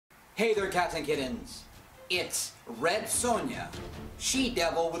Hey there, cats and kittens. It's Red Sonja,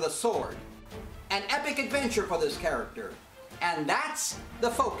 she-devil with a sword. An epic adventure for this character. And that's the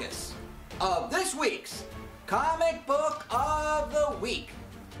focus of this week's Comic Book of the Week.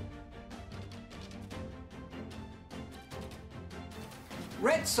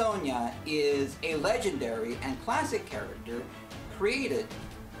 Red Sonja is a legendary and classic character created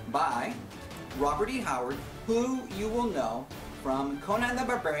by Robert E. Howard, who you will know from Conan the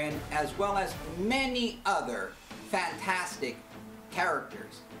Barbarian, as well as many other fantastic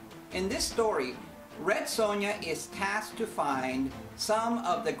characters. In this story, Red Sonja is tasked to find some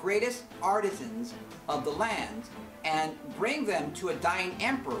of the greatest artisans of the land and bring them to a dying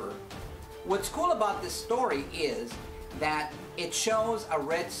emperor. What's cool about this story is that it shows a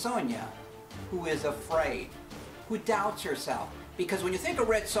Red Sonja who is afraid, who doubts herself. Because when you think of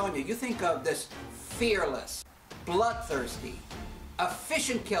Red Sonja, you think of this fearless, bloodthirsty,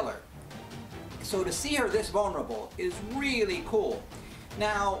 efficient killer. So to see her this vulnerable is really cool.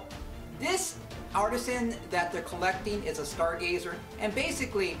 Now, this artisan that they're collecting is a stargazer, and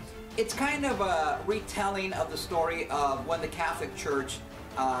basically it's kind of a retelling of the story of when the Catholic Church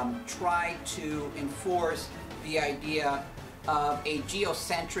tried to enforce the idea of a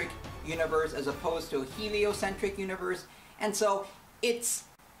geocentric universe as opposed to a heliocentric universe. And so it's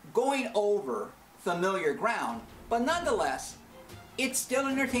going over familiar ground, but nonetheless, it's still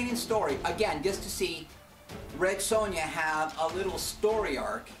an entertaining story. Again, just to see Red Sonja have a little story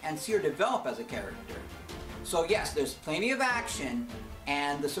arc and see her develop as a character. So yes, there's plenty of action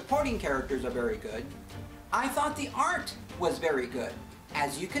and the supporting characters are very good. I thought the art was very good,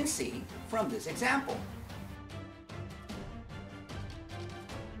 as you can see from this example.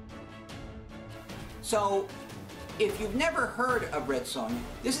 So, if you've never heard of Red Sonja,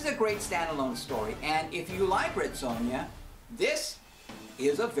 this is a great standalone story, and if you like Red Sonja, this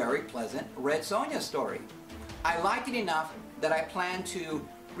is a very pleasant Red Sonja story. I liked it enough that I plan to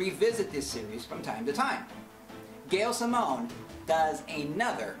revisit this series from time to time. Gail Simone does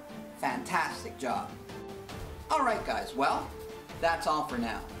another fantastic job. Alright guys, well, that's all for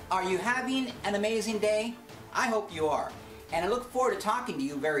now. Are you having an amazing day? I hope you are, and I look forward to talking to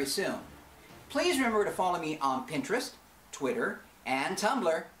you very soon. Please remember to follow me on Pinterest, Twitter, and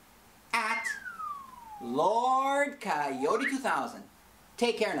Tumblr at Lord Coyote 2000.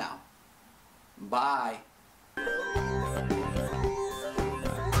 Take care now. Bye.